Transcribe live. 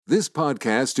This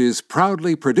podcast is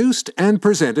proudly produced and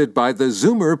presented by the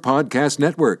Zoomer Podcast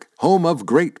Network, home of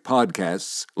great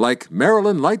podcasts like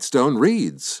Marilyn Lightstone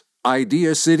Reads,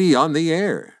 Idea City on the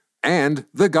Air, and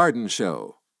The Garden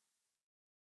Show.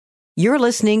 You're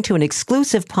listening to an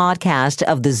exclusive podcast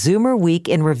of the Zoomer Week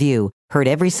in Review, heard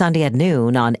every Sunday at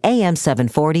noon on AM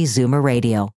 740 Zoomer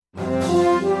Radio.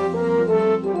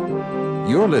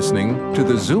 You're listening to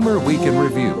the Zoomer Week in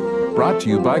Review, brought to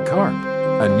you by CARP,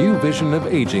 a new vision of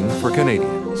aging for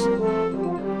Canadians.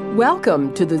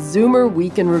 Welcome to the Zoomer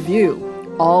Week in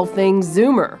Review, all things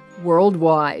Zoomer,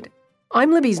 worldwide.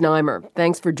 I'm Libby Znaimer.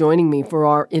 Thanks for joining me for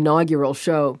our inaugural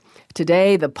show.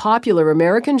 Today, the popular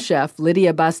American chef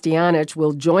Lidia Bastianich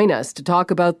will join us to talk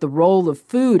about the role of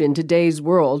food in today's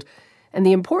world and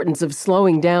the importance of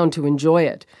slowing down to enjoy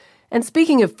it. And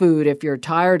speaking of food, if you're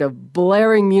tired of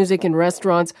blaring music in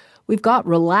restaurants, we've got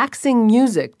relaxing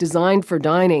music designed for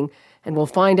dining, and we'll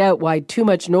find out why too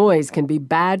much noise can be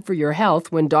bad for your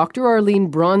health when Dr.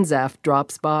 Arlene Bronzaf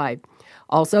drops by.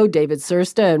 Also, David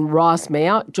Sursta and Ross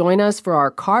Mayotte join us for our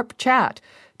CARP chat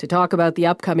to talk about the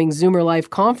upcoming Zoomer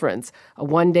Life Conference, a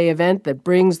one-day event that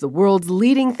brings the world's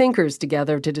leading thinkers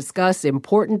together to discuss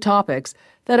important topics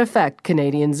that affect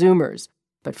Canadian Zoomers.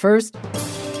 But first,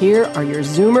 here are your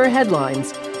Zoomer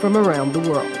headlines from around the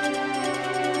world.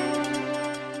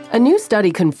 A new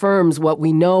study confirms what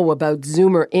we know about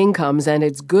Zoomer incomes, and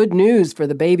it's good news for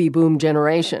the baby boom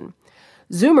generation.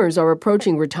 Zoomers are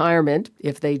approaching retirement,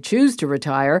 if they choose to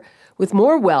retire, with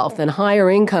more wealth and higher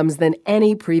incomes than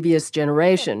any previous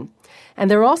generation. And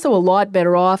they're also a lot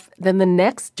better off than the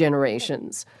next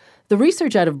generations. The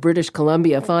research out of British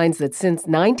Columbia finds that since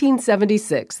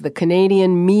 1976, the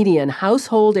Canadian median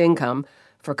household income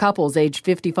for couples aged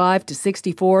 55 to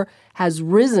 64 has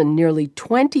risen nearly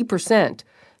 20%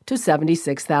 to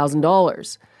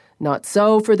 $76,000. Not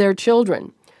so for their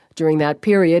children. During that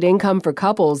period, income for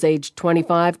couples aged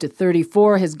 25 to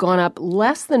 34 has gone up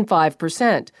less than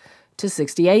 5% to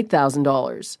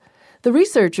 $68,000. The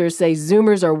researchers say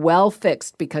Zoomers are well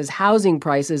fixed because housing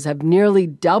prices have nearly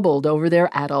doubled over their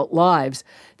adult lives.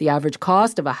 The average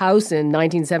cost of a house in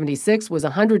 1976 was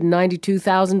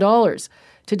 $192,000.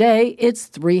 Today, it's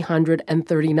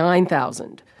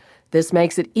 $339,000. This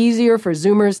makes it easier for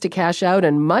Zoomers to cash out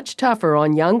and much tougher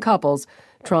on young couples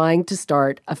trying to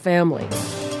start a family.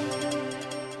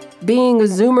 Being a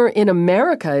Zoomer in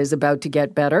America is about to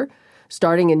get better.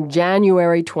 Starting in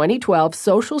January 2012,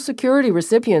 Social Security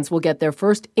recipients will get their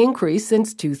first increase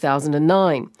since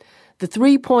 2009. The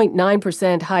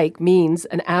 3.9% hike means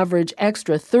an average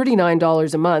extra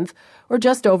 $39 a month, or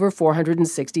just over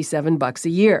 $467 a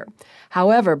year.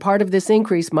 However, part of this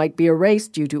increase might be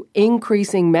erased due to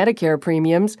increasing Medicare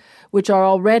premiums, which are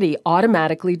already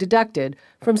automatically deducted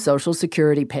from Social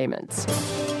Security payments.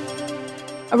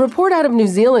 A report out of New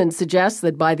Zealand suggests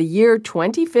that by the year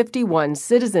 2051,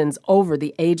 citizens over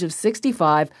the age of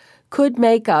 65 could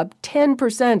make up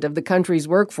 10% of the country's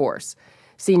workforce.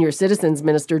 Senior Citizens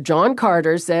Minister John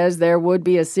Carter says there would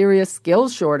be a serious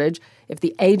skills shortage if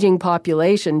the aging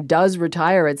population does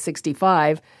retire at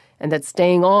 65, and that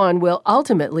staying on will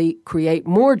ultimately create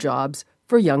more jobs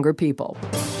for younger people.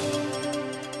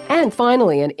 And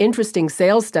finally, an interesting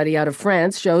sales study out of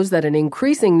France shows that an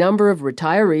increasing number of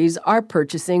retirees are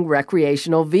purchasing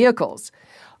recreational vehicles.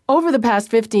 Over the past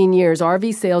 15 years,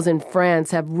 RV sales in France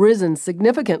have risen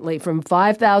significantly from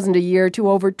 5,000 a year to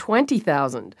over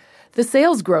 20,000. The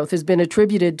sales growth has been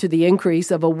attributed to the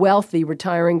increase of a wealthy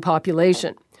retiring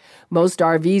population. Most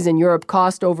RVs in Europe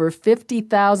cost over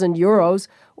 50,000 euros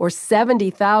or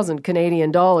 70,000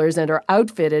 Canadian dollars and are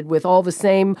outfitted with all the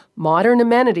same modern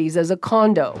amenities as a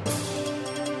condo.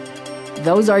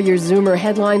 Those are your Zoomer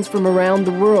headlines from around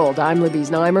the world. I'm Libby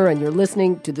Znaimer, and you're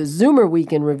listening to the Zoomer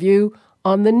Week in Review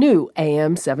on the new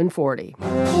AM 740.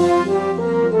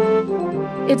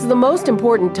 It's the most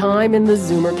important time in the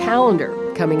Zoomer calendar.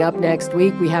 Coming up next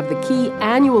week, we have the key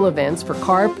annual events for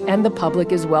CARP, and the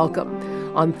public is welcome.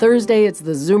 On Thursday, it's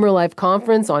the Zoomer Life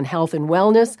Conference on Health and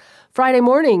Wellness. Friday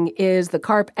morning is the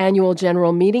CARP Annual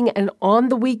General Meeting, and on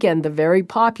the weekend, the very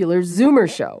popular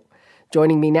Zoomer Show.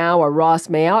 Joining me now are Ross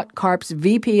Mayotte, CARP's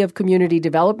VP of Community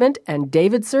Development, and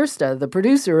David Sursta, the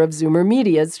producer of Zoomer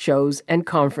Media's shows and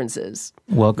conferences.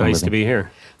 Welcome. Nice to be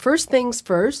here. First things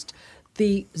first,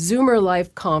 the Zoomer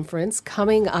Life Conference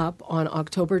coming up on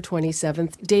October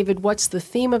 27th. David, what's the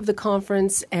theme of the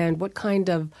conference, and what kind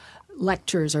of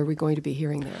lectures are we going to be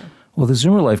hearing there? Well, the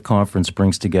Zoomer Life Conference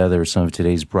brings together some of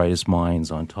today's brightest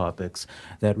minds on topics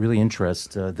that really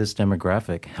interest this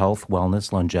demographic: health,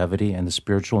 wellness, longevity, and the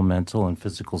spiritual, mental, and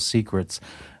physical secrets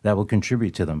that will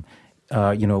contribute to them.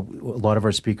 A lot of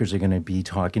our speakers are going to be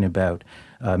talking about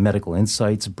medical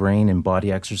insights, brain and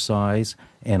body exercise,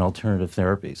 and alternative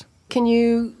therapies. Can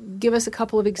you give us a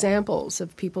couple of examples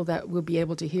of people that we'll be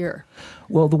able to hear?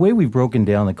 Well, the way we've broken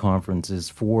down the conference is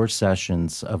 4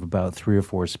 sessions of about 3 or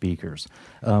 4 speakers.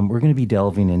 We're going to be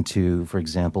delving into, for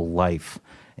example, life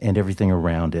and everything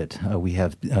around it. We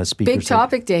have speakers. Big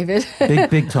topic, David.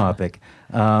 Big topic.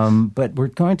 But we're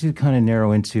going to kind of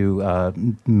narrow into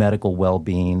medical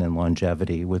well-being and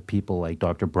longevity with people like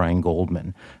Dr. Brian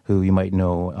Goldman, who you might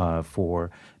know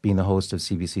for being the host of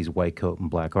CBC's White Coat and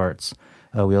Black Arts.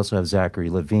 We also have Zachary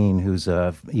Levine, who's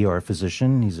a ER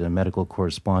physician. He's a medical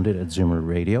correspondent at Zoomer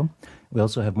Radio. We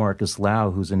also have Marcus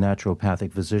Lau, who's a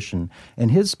naturopathic physician. And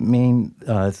his main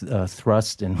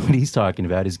thrust in what he's talking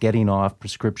about is getting off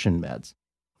prescription meds.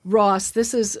 Ross,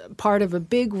 this is part of a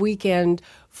big weekend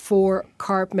for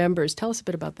CARP members. Tell us a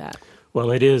bit about that.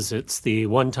 Well, it is. It's the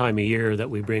one time a year that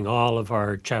we bring all of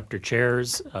our chapter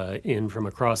chairs in from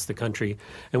across the country,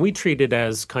 and we treat it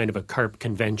as kind of a CARP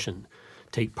convention.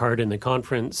 Take part in the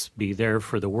conference, be there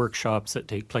for the workshops that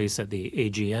take place at the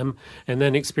AGM, and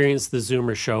then experience the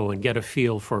Zoomer show and get a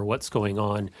feel for what's going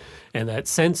on. And that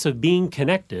sense of being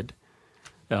connected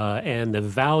and the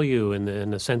value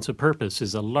and the sense of purpose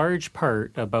is a large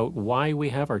part about why we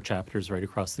have our chapters right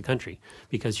across the country,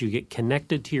 because you get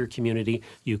connected to your community,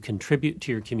 you contribute to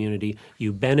your community,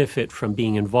 you benefit from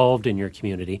being involved in your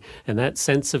community, and that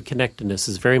sense of connectedness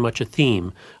is very much a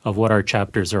theme of what our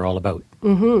chapters are all about.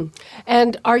 Mm-hmm.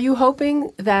 And are you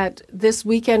hoping that this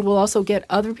weekend will also get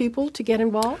other people to get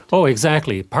involved? Oh,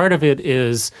 exactly. Part of it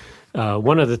is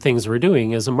one of the things we're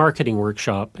doing is a marketing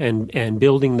workshop and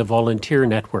building the volunteer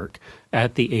network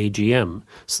at the AGM.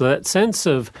 So that sense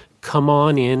of come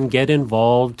on in, get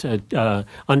involved,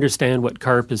 understand what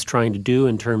CARP is trying to do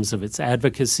in terms of its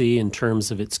advocacy, in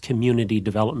terms of its community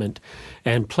development,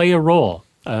 and play a role.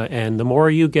 And the more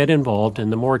you get involved and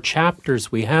the more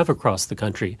chapters we have across the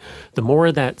country, the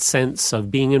more that sense of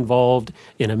being involved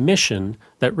in a mission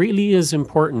that really is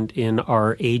important in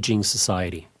our aging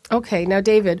society. Okay, now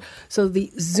David, so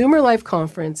the Zoomer Life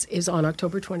Conference is on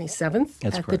October 27th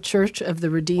at the Church of the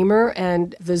Redeemer,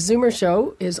 and the Zoomer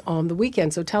Show is on the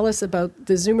weekend. So tell us about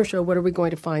the Zoomer Show. What are we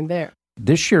going to find there?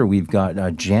 This year, we've got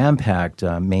a jam-packed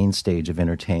main stage of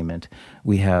entertainment.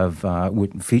 We have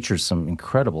features some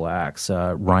incredible acts.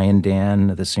 Ryan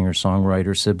Dan, the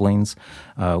singer-songwriter siblings.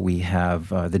 We have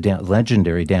the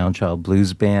legendary Downchild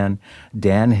Blues Band.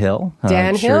 Dan Hill.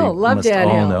 Dan Hill. Love Dan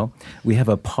Hill. Know. We have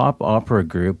a pop opera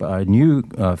group, a new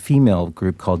female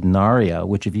group called Naria,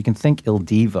 which if you can think Il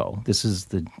Divo,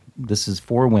 this is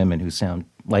 4 women who sound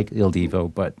like Il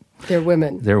Divo, but they're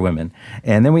women. They're women.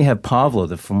 And then we have Pavlo,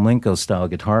 the flamenco-style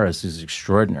guitarist, who's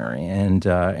extraordinary. And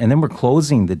then we're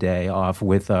closing the day off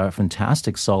with a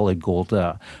fantastic solid gold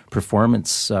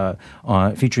performance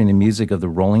featuring the music of the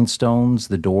Rolling Stones,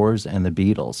 the Doors, and the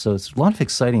Beatles. So it's a lot of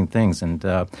exciting things. And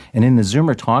in the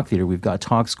Zoomer Talk Theater, we've got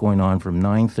talks going on from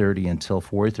 9:30 until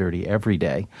 4:30 every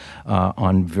day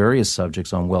on various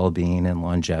subjects on well-being and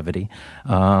longevity.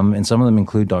 And some of them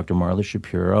include Dr. Marla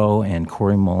Shapiro and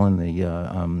Corey Mullen,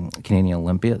 the Canadian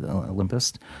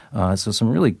Olympist. So some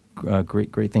really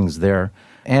great things there.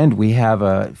 And we have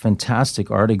a fantastic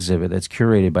art exhibit that's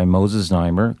curated by Moses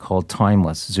Neimer called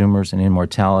Timeless, Zoomers and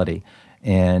Immortality.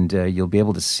 And you'll be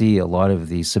able to see a lot of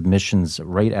the submissions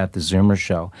right at the Zoomer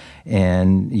Show.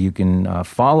 And you can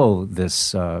follow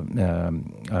this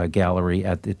gallery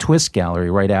at the Twist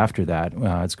Gallery right after that.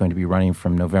 It's going to be running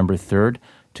from November 3rd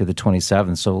to the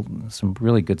 27th. So some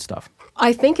really good stuff.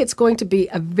 I think it's going to be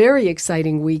a very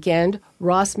exciting weekend.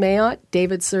 Ross Mayotte,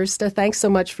 David Sursta, thanks so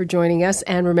much for joining us.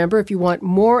 And remember, if you want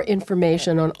more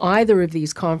information on either of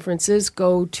these conferences,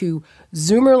 go to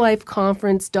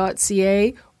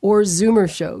zoomerlifeconference.ca or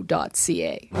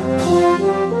zoomershow.ca.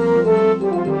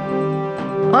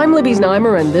 I'm Libby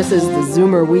Znaimer, and this is the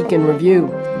Zoomer Week in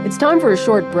Review. It's time for a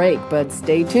short break, but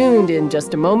stay tuned. In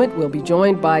just a moment, we'll be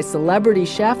joined by celebrity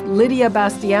chef Lydia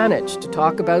Bastianich to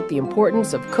talk about the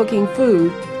importance of cooking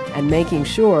food and making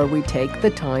sure we take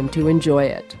the time to enjoy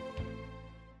it.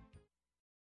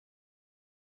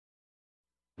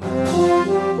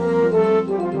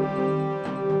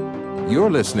 You're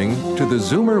listening to the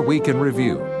Zoomer Week in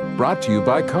Review, brought to you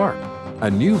by CARP, a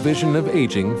new vision of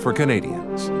aging for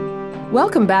Canadians.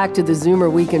 Welcome back to the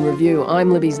Zoomer Week in Review.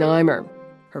 I'm Libby Znaimer.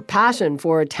 Her passion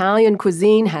for Italian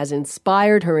cuisine has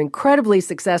inspired her incredibly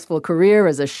successful career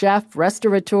as a chef,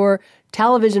 restaurateur,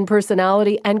 television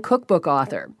personality, and cookbook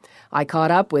author. I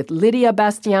caught up with Lydia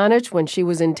Bastianich when she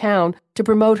was in town to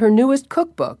promote her newest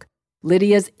cookbook,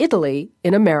 Lydia's Italy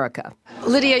in America.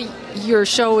 Lydia, your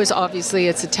show is obviously,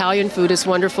 it's Italian food, it's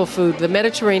wonderful food. The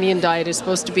Mediterranean diet is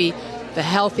supposed to be the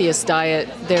healthiest diet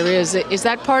there is. Is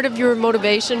that part of your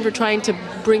motivation for trying to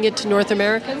bring it to North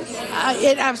Americans?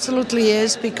 It absolutely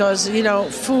is, because,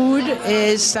 food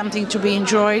is something to be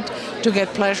enjoyed, to get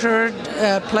pleasure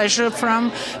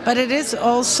from, but it is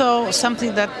also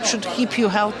something that should keep you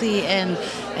healthy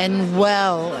and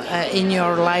well in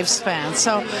your lifespan.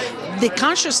 So the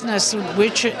consciousness with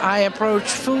which I approach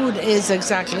food is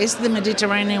the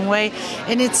Mediterranean way,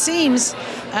 and it seems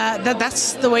that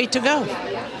that's the way to go.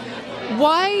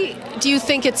 Why do you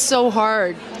think it's so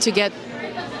hard to get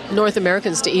North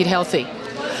Americans to eat healthy?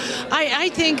 I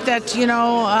think that,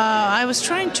 I was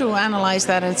trying to analyze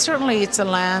that, and certainly it's a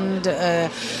land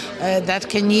that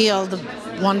can yield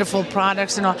wonderful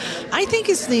products and all. I think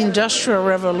it's the Industrial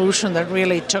Revolution that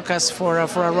really took us for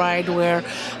a ride, where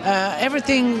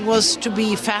everything was to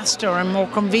be faster and more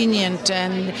convenient,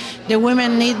 and the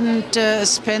women needn't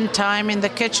spend time in the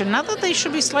kitchen. Not that they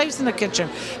should be slaves in the kitchen,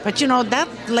 but that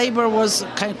labor was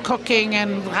cooking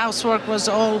and housework was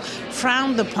all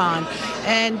frowned upon,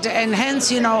 and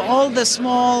hence all the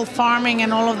small farming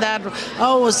and all of that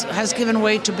has given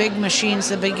way to big machines,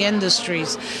 the big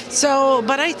industries. So,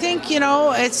 but I think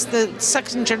it's the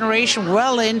second generation,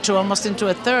 almost into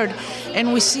a third,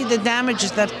 and we see the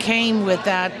damages that came with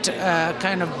that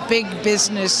kind of big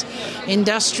business,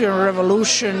 industrial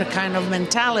revolution kind of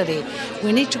mentality.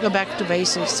 We need to go back to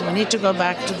basics. We need to go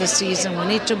back to the season. We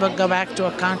need to go back to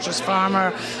a conscious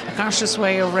farmer, a conscious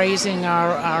way of raising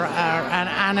our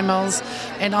animals,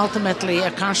 and ultimately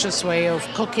a conscious way of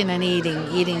cooking and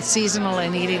eating seasonal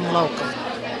and eating local.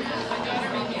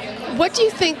 What do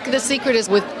you think the secret is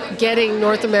with getting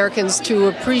North Americans to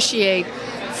appreciate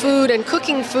food and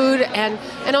cooking food and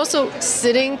also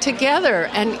sitting together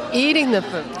and eating the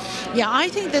food? Yeah, I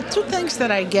think the two things that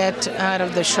I get out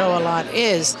of the show a lot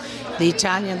is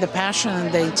the passion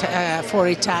for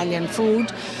Italian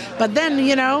food. But then,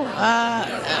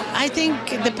 I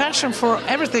think the passion for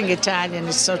everything Italian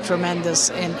is so tremendous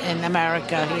in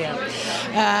America here.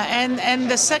 And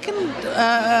the second,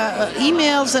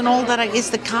 emails and all that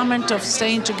is the comment of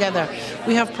staying together.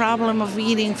 We have problem of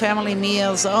eating family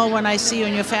meals. When I see you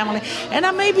and your family. And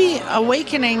I may be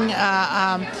awakening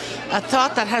a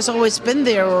thought that has always been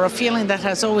there, or a feeling that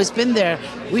has always been there.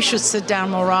 We should sit down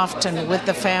more often with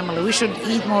the family. We should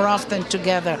eat more often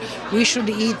together. We should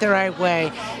eat the right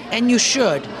way. And you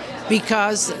should,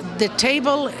 because the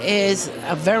table is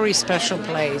a very special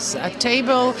place. A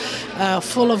table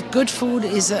full of good food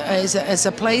is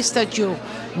a place that you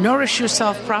nourish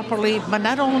yourself properly, but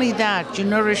not only that, you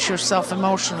nourish yourself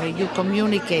emotionally, you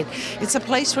communicate. It's a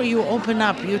place where you open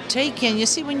up, you take in. You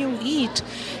see, when you eat,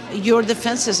 your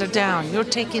defenses are down. You're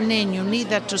taking in. You need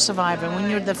that to survive. And when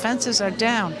your defenses are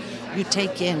down, you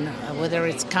take in, whether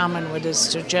it's common, whether it's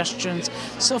suggestions.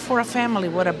 So for a family,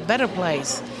 what a better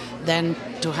place than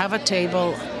to have a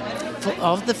table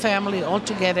of the family all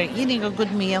together, eating a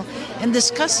good meal and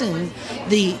discussing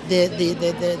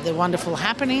the wonderful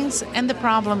happenings and the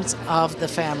problems of the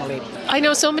family. I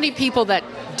know so many people that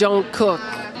don't cook,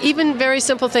 even very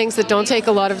simple things that don't take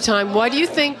a lot of time. Why do you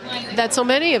think that so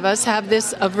many of us have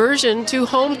this aversion to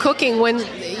home cooking when,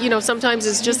 sometimes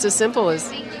it's just as simple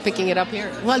as picking it up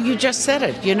here? Well, you just said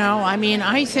it,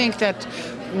 I think that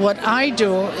what I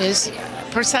do is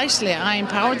precisely, I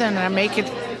empower them and I make it,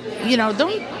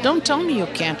 don't tell me you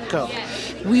can't cook.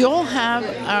 We all have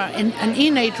an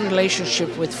innate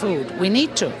relationship with food. We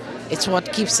need to. It's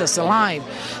what keeps us alive.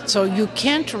 So you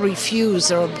can't refuse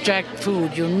or object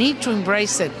food. You need to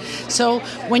embrace it. So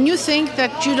when you think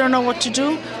that you don't know what to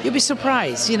do, you'll be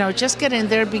surprised. Just get in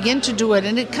there, begin to do it.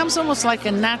 And it comes almost like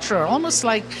a natural, almost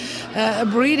like a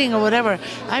breeding or whatever.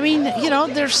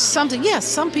 There's something. Yes,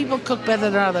 some people cook better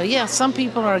than others. Yes, some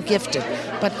people are gifted.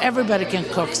 But everybody can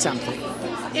cook something.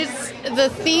 Is the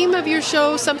theme of your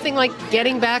show something like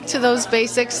getting back to those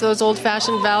basics, those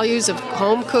old-fashioned values of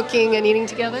home cooking and eating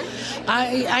together?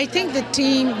 I think the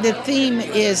theme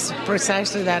is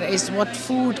precisely that, is what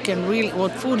food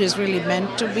is really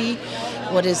meant to be,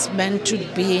 what is meant to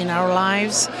be in our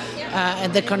lives.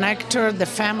 The connector, the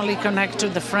family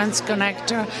connector, the friends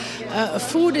connector.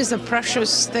 Food is a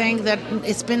precious thing that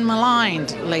it's been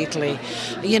maligned lately.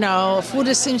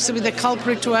 Food seems to be the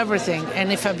culprit to everything,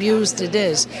 and if abused, it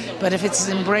is. But if it's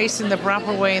embraced in the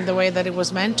proper way, in the way that it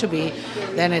was meant to be,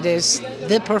 then it is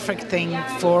the perfect thing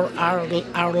for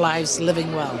our lives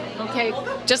living well. Okay,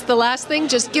 just the last thing,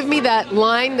 just give me that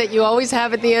line that you always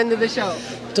have at the end of the show.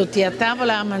 Tutti a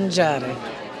tavola a mangiare.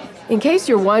 In case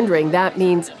you're wondering, that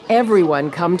means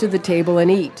everyone come to the table and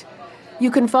eat. You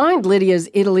can find Lydia's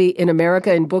Italy in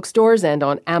America in bookstores and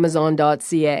on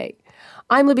Amazon.ca.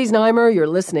 I'm Libby Znaimer. You're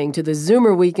listening to the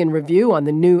Zoomer Week in Review on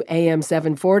the new AM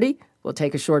 740. We'll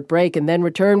take a short break and then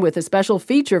return with a special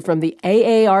feature from the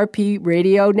AARP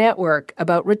Radio Network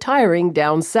about retiring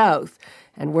down south.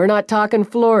 And we're not talking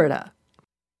Florida.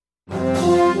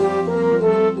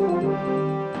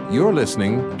 You're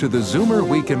listening to the Zoomer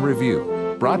Week in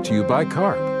Review, brought to you by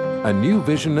CARP, a new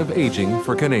vision of aging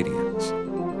for Canadians.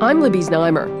 I'm Libby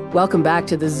Znaimer. Welcome back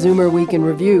to the Zoomer Week in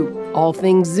Review, all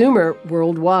things Zoomer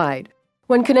worldwide.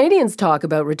 When Canadians talk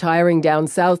about retiring down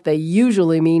south, they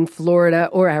usually mean Florida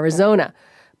or Arizona.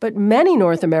 But many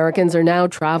North Americans are now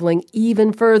traveling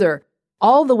even further,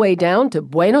 all the way down to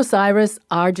Buenos Aires,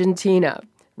 Argentina.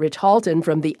 Rich Halton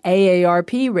from the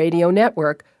AARP Radio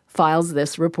Network files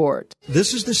this report.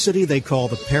 This is the city they call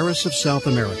the Paris of South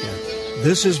America.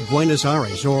 This is Buenos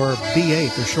Aires, or BA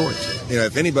for short. You know,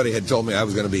 if anybody had told me I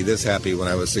was going to be this happy when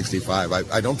I was 65,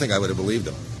 I don't think I would have believed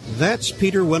them. That's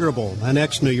Peter Winterble, an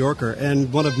ex-New Yorker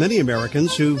and one of many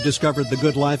Americans who discovered the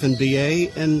good life in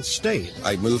BA and stayed.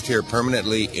 I moved here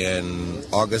permanently in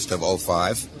August of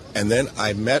 05, and then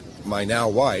I met my now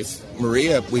wife,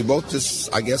 Maria. We both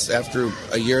just, I guess after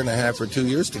a year and a half or 2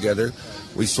 years together,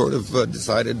 we sort of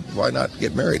decided, why not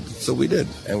get married? So we did,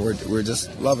 and we're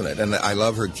just loving it. And I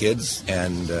love her kids,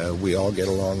 and we all get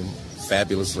along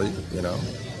fabulously, you know.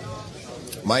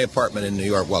 My apartment in New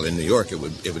York, well, in New York, it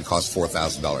would cost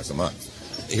 $4,000 a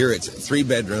month. Here it's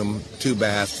 3-bedroom,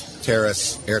 2-bath,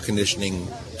 terrace, air conditioning,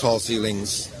 tall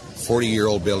ceilings,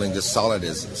 40-year-old building, just solid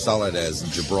as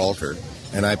Gibraltar,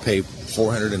 and I pay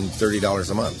 $430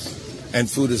 a month. And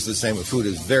food is the same. Food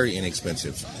is very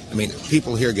inexpensive. I mean,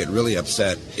 people here get really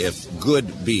upset if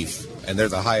good beef, and they're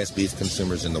the highest beef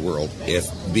consumers in the world, if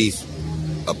beef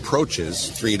approaches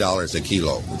 $3 a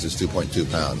kilo, which is 2.2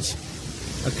 pounds.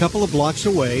 A couple of blocks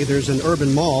away, there's an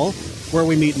urban mall where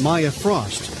we meet Maya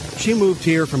Frost. She moved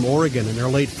here from Oregon in her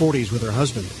late 40s with her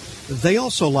husband. They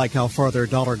also like how far their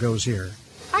dollar goes here.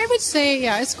 I would say,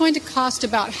 yeah, it's going to cost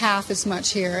about half as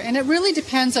much here. And it really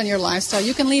depends on your lifestyle.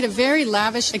 You can lead a very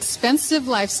lavish, expensive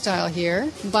lifestyle here.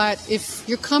 But if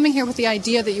you're coming here with the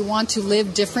idea that you want to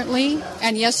live differently,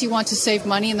 and yes, you want to save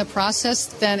money in the process,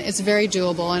 then it's very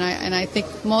doable. And I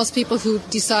think most people who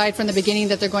decide from the beginning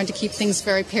that they're going to keep things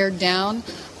very pared down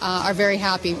are very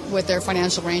happy with their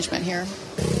financial arrangement here.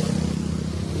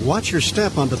 Watch your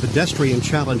step on the pedestrian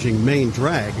challenging main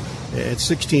drag. It's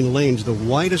 16 lanes, the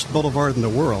widest boulevard in the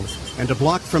world, and a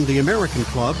block from the American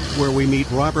Club where we meet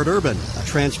Robert Urban, a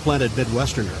transplanted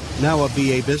Midwesterner, now a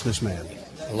BA businessman.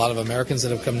 A lot of Americans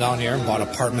that have come down here and bought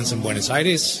apartments in Buenos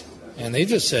Aires, and they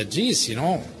just said, geez, you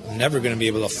know, I'm never going to be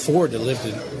able to afford to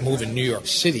move in New York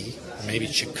City, or maybe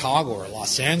Chicago or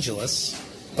Los Angeles,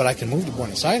 but I can move to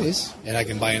Buenos Aires, and I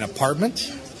can buy an apartment.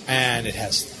 And it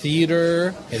has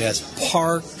theater, it has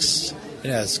parks, it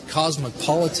has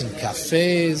cosmopolitan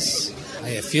cafes.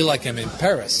 I feel like I'm in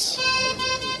Paris.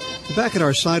 Back at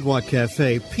our sidewalk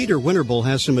cafe, Peter Winterble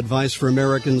has some advice for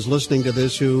Americans listening to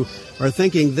this who are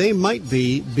thinking they might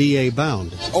be BA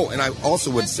bound. Oh, and I also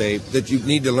would say that you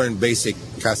need to learn basic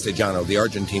Castellano, the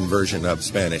Argentine version of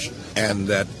Spanish, and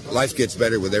that life gets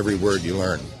better with every word you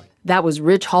learn. That was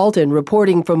Rich Halton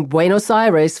reporting from Buenos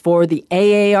Aires for the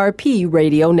AARP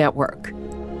Radio Network.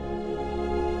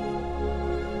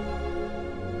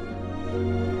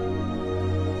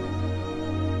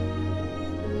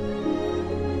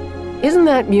 Isn't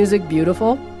that music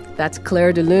beautiful? That's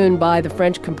Clair de Lune by the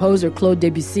French composer Claude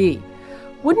Debussy.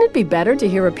 Wouldn't it be better to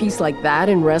hear a piece like that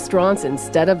in restaurants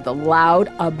instead of the loud,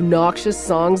 obnoxious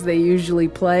songs they usually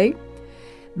play?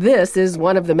 This is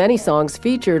one of the many songs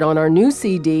featured on our new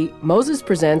CD, Moses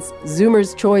Presents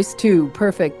Zoomer's Choice 2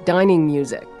 Perfect Dining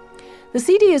Music. The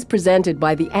CD is presented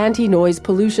by the Anti-Noise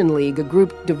Pollution League, a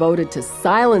group devoted to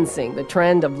silencing the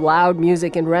trend of loud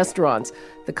music in restaurants,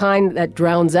 the kind that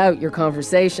drowns out your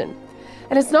conversation.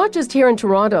 And it's not just here in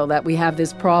Toronto that we have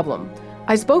this problem.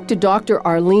 I spoke to Dr.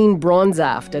 Arlene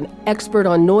Bronzaft, an expert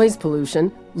on noise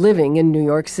pollution, living in New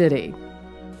York City.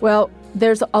 Well,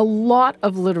 there's a lot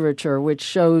of literature which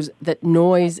shows that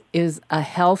noise is a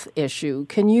health issue.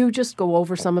 Can you just go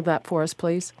over some of that for us,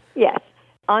 please? Yes.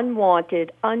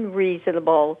 Unwanted,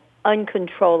 unreasonable,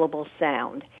 uncontrollable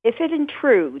sound. If it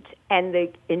intrudes and the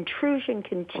intrusion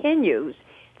continues,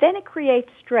 then it creates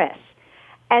stress.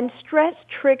 And stress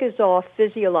triggers off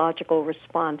physiological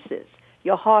responses.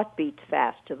 Your heart beats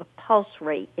faster, the pulse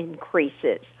rate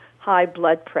increases, high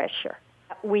blood pressure.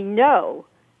 We know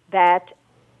that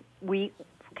we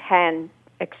can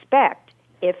expect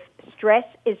if stress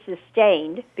is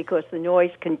sustained because the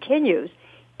noise continues,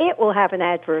 it will have an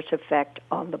adverse effect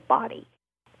on the body.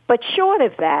 But short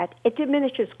of that, it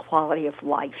diminishes quality of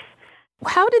life.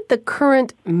 How did the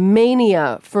current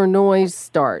mania for noise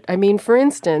start? I mean, for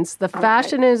instance, the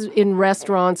fashion is in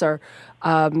restaurants are,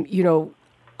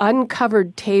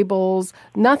 uncovered tables,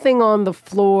 nothing on the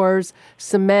floors,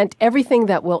 cement, everything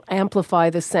that will amplify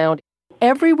the sound.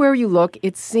 Everywhere you look,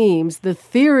 it seems the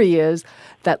theory is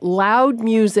that loud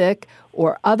music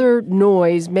or other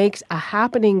noise makes a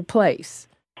happening place.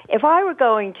 If I were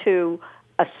going to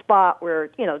a spot where,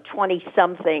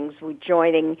 20-somethings were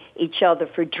joining each other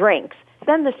for drinks,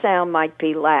 then the sound might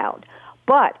be loud.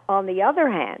 But on the other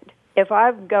hand, if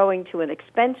I'm going to an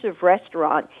expensive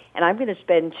restaurant and I'm going to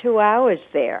spend 2 hours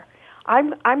there,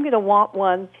 I'm going to want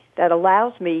one that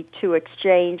allows me to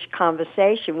exchange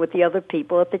conversation with the other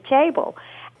people at the table.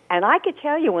 And I could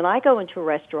tell you when I go into a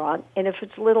restaurant, and if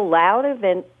it's a little louder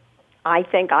than I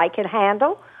think I can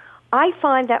handle, I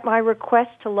find that my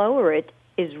request to lower it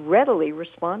is readily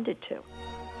responded to.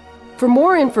 For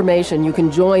more information, you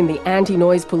can join the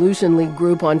Anti-Noise Pollution League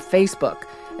group on Facebook,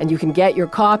 and you can get your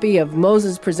copy of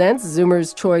Moses Presents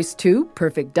Zoomer's Choice 2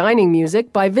 Perfect Dining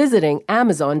Music by visiting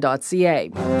Amazon.ca.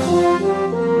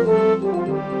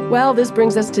 Well, this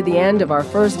brings us to the end of our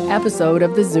first episode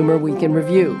of the Zoomer Week in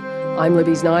Review. I'm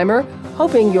Libby Znaimer,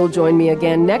 hoping you'll join me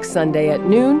again next Sunday at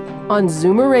noon on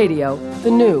Zoomer Radio,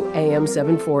 the new AM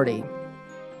 740.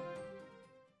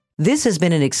 This has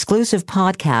been an exclusive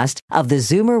podcast of the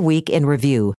Zoomer Week in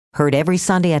Review, heard every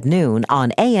Sunday at noon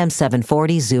on AM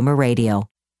 740 Zoomer Radio.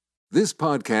 This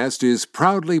podcast is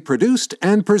proudly produced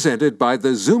and presented by the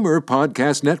Zoomer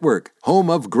Podcast Network,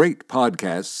 home of great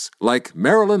podcasts like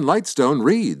Marilyn Lightstone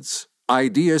Reads,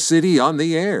 Idea City on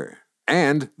the Air,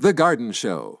 and The Garden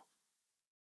Show.